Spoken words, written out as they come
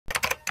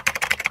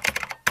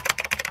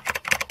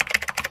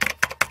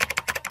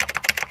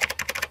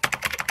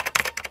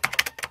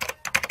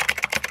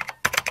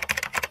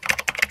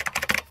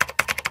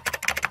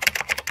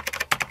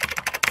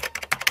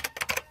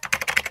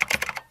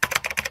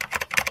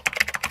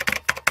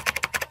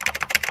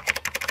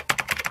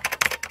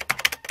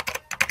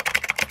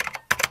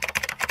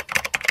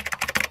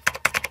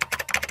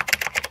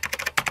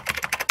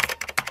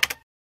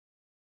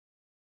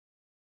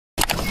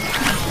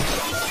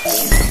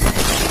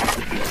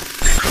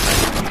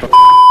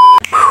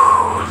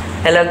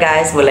Hello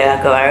guys, boleh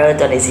aku baru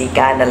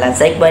tunisikan dalam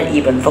segmen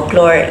Iban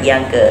Folklore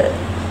yang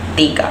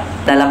ketiga.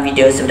 Dalam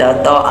video sudah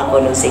tahu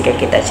aku nusikan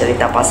kita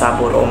cerita pasal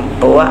burung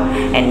buah,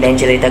 and then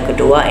cerita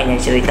kedua ini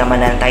cerita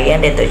mana tayan,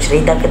 dan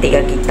cerita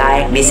ketiga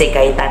kitai bisa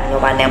kaitan dengan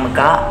mana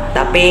meka,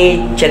 tapi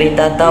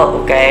cerita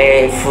tu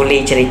okay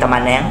fully cerita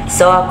mana.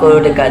 So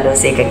aku dekat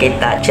nusikan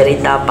kita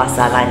cerita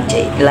pasal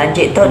Lanji.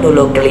 Lanji tu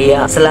dulu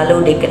kelia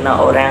selalu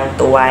dikenal orang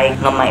tuai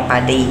ngemai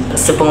padi.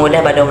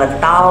 Sepengudah baru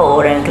tahu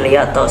orang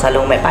kelia tu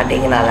selalu ngemai padi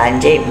kena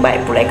Lanji,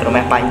 baik pulai ke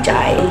rumah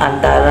panjai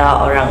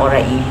antara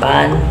orang-orang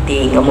Iban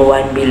di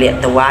ngemuan bilik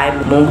tuai.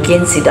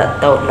 Mungkin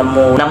tidak tahu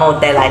nemu nama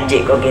hotel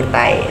Lanji ko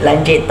kitai.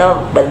 Lanji tu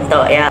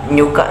bentuk ya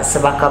nyuka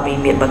sebaka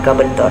bibit baka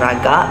bentuk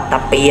raga,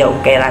 tapi ya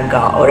okay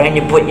raga. Orang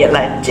nyebutnya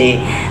Lanji.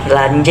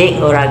 Lanji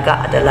dengan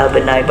raga adalah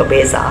benda yang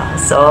berbeza.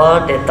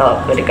 So dia tahu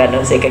aku dekat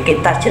nusikan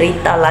kita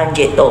cerita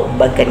Lanji tu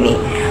begini.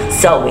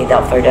 So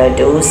without further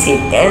ado,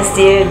 sit and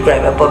still,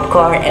 grab a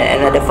popcorn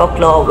and another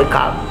folklore will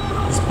come.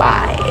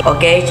 Bye.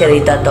 Okay,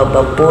 cerita tu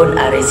berpun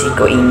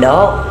risiko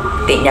Indo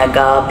tik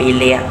nyaga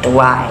bilik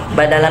tuai.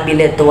 Dalam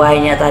bilik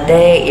tuainya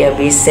tadi ia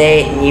bisa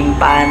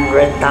nyimpan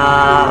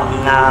retak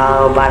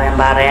ngau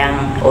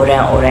barang-barang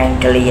orang-orang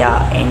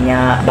kelia,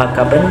 ianya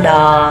baka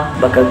benda,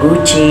 baka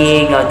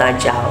guci, ngau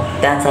tajau,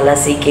 dan salah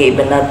sikit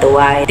benda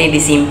tuai tik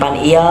disimpan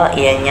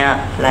ianya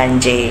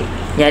Lanji.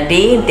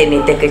 Jadi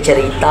tinita ke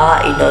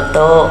cerita itu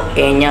tu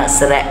ianya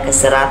serat ke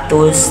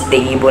 100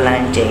 tinggi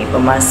bulan Lanji.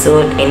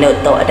 Bermaksud itu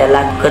tu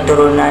adalah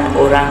keturunan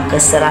orang ke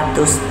 100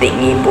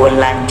 tinggi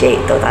bulan Lanji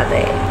tu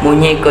tadi.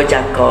 Munyi ko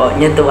jako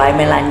nyu tuai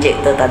me Lanji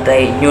tu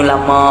tadi nyu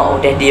lama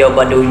udah dia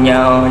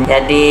badunya.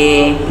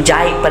 Jadi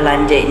jahit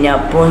pelanjiknya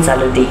pun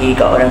selalu tinggi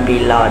ke orang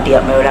bila dia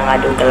me orang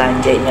adu ke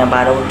lanjiknya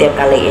baru tiap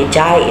kali ia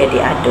jahit ia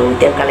diadu,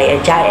 tiap kali ia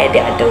jahit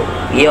ia diadu.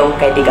 Ia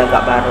okay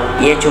digagak baru.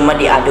 Ia cuma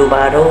diadu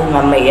baru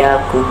ngambil ia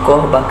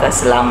kukuh baka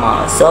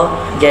selama. So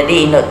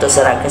jadi induk tu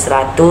serat ke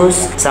 100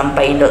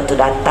 sampai induk tu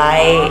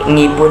datai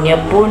ngibunnya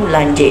pun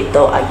Lanji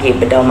tu agi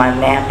beda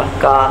mana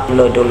baka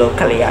dulu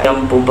kalian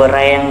yang pu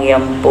berang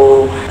yang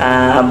pu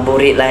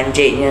burit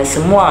Lanjinya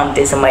semua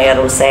nanti semaya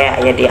rusak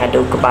ayah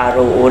diadu ke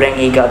baru orang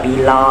iga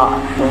bila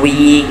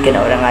wi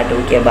kena orang adu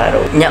ke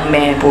baru nyak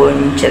meh pun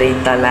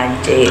cerita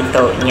Lanji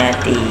tu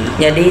nyati.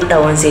 Jadi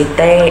tahun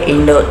site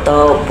induk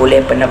tu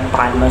boleh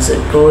penepan,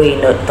 maksudku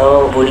induk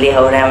tu boleh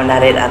orang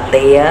menarik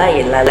hati ya,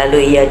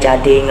 lalu ia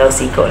jadi ngau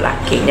sikok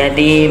laki.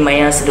 Jadi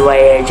maya sedua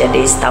ya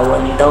jadi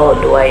setahun tu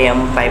 2 yang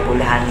 4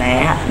 bulan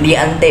ya.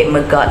 Diantik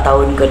megak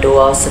tahun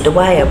kedua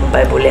sedua yang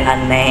 4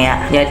 bulan ya.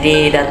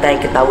 Jadi datang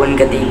ke tahun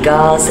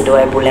ketiga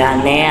sedua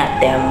bulan ya.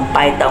 Dan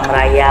 4 tahun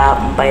raya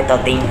 4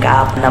 tahun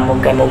tingkap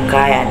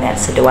namukai anak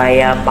sedua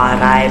ya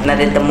parai.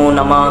 Nanti temu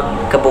nama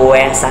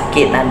kebuah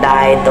sakit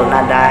nadai tu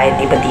nadai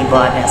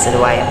tiba-tiba anak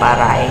sedua ya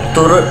parai.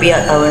 Turut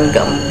pihak tahun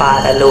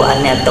keempat lalu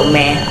anak tu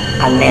meh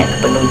anak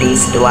penuh di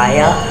sedua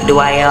ya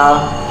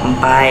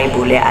 4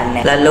 bulan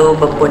anak. Lalu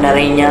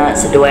berpunarinya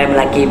sedua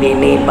melaki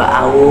bini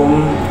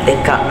beraum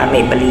dekat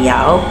ngambil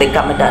beliau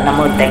dekat medak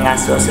nama tengah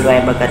sedua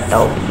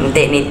berkata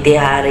nanti niti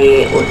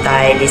hari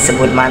utai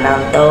disebut mana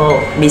tu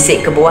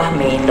bisik ke buah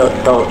induk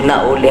tu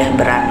nak boleh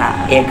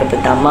beranak. Yang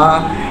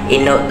pertama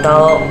induk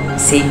tu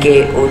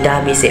sikit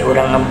udah bisik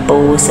orang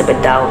ngempu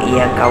sebedau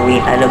ia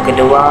kahwin. Lalu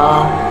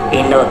kedua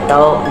induk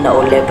tu nak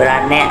boleh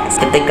beranak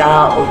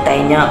ketika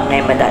utainya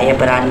ngai medak ia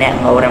beranak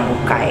dengan orang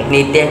bukai.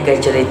 Niti ke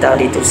cerita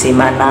ditusi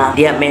mana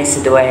dia main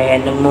sedua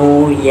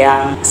nemu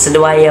yang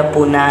sedua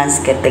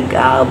punas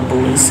ketika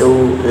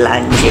bungsu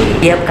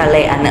Lanji. Tiap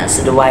kali anak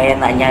sedua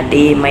nak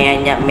nyadi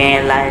mayanya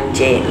main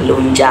Lanji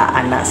lunjak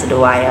anak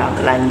sedua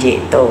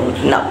Lanji tu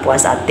nak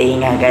puas hati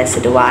dengan guys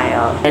sedua.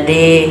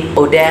 Jadi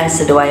udah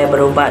sedua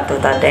berubat tu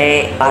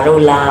tadi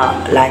barulah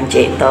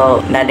Lanji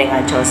tu nak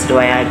dengan cowok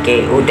sedua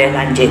lagi. Udah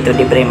Lanji tu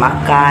diberi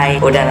makai,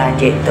 udah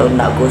Lanji tu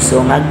nak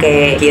gusung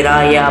lagi.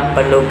 Kira ya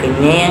perlu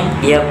kenyang,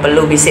 ya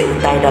perlu bisik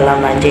utai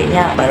dalam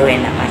Lanjinya baru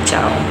enak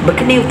macam.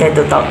 Begini utai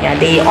tu tau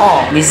jadi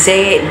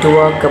bisa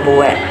 2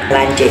 kebuat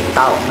Lanji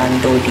tau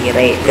ngantu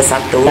diri ke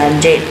 1.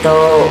 Lanji tu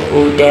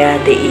udah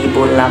di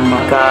ibu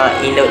lama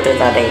ke induk tu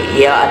tadi.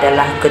 Ia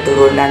adalah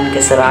keturunan ke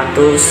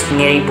 100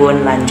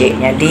 ngiribun Lanji.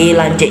 Jadi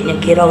Lanjinya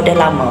kira udah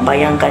lama.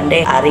 Bayangkan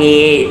deh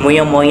hari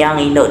moyang-moyang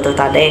induk tu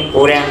tadi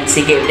orang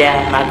sikit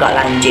dia ngagak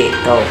Lanji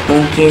tu.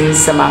 Mungkin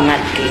semangat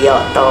dia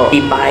tu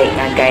dibaik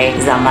ngagai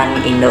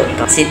zaman induk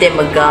tu. Siti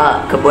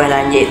megak kebuah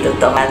Lanji tu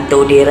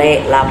ngantu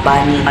diri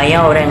Laban.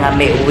 Maya orang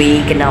ngambil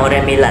wi kena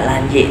orang milak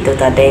Lanji tu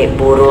tadi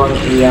burung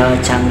ia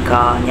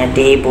cangka.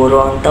 Jadi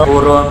burung tu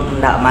burung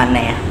ndak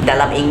mana.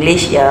 Dalam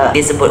English ya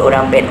disebut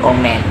orang bad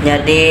omen.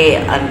 Jadi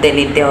anti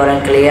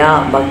orang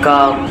kelia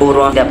baka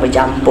burung dak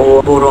bercampur,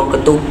 burung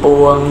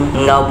ketupung,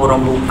 ngau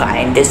burung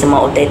bukai. Itu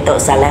semua utai tu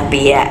salah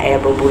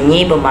pihak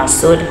berbunyi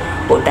bermaksud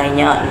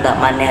tanya ndak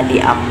maneh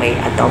diambil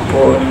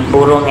ataupun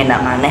burung yang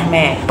nak maneh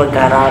me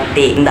perkara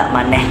ti ndak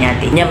manehnya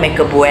tinya me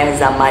kebuang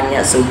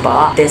zamannya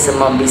suba te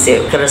semua bisa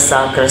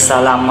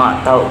kersa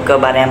lama atau ke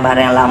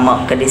barang-barang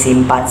lama ke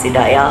disimpan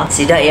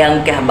sidak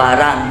yang ke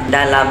barang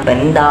dalam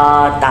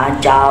benda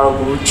tajau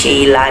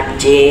guci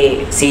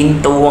Lanji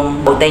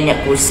sintung tanya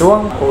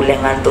kusung oleh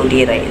ngantuk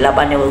diri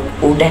Laban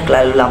udah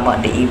terlalu lama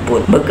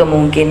diibut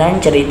berkemungkinan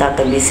cerita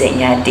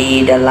terbisiknya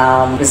di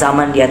dalam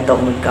zaman dia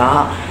tok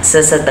megah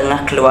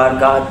sesetengah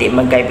keluarga ti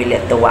megai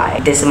bilik tuai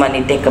ti semua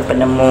ni ke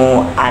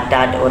penemu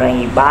adat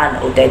orang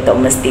Iban udah itu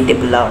mesti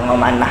dibelah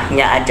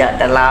ngomanahnya ajak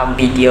dalam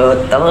video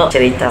tu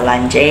cerita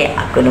Lanji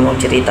aku nemu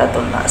cerita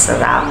tu nak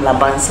seram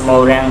Laban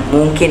semua orang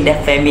mungkin dah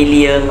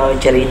familiar ngau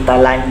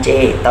cerita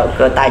Lanji tau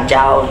ke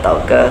tajau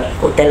tau ke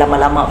udah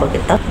lama-lama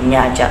bergetar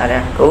nya ajak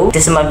aku ti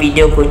semua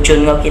video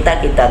kucun ngau kita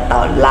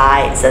tahu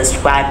like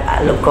subscribe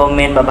lalu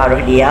komen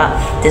baruh dia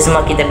ti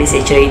semua kita bisa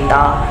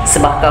cerita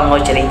sebaka ngau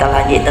cerita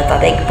lagi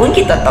tertarik pun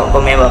kita tahu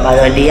komen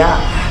baruh dia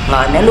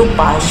nggak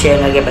lupa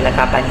share lagi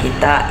percakapan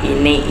kita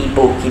ini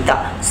ibu kita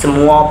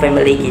semua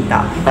family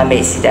kita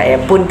sampai sidaya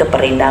pun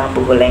terperindang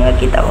pukul dengan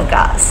kita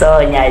muka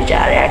so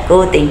nyajar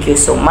aku thank you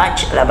so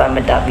much Laban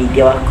benda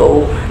video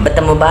aku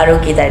bertemu baru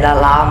kita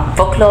dalam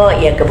folklore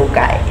yang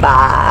kebukai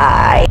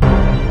bye.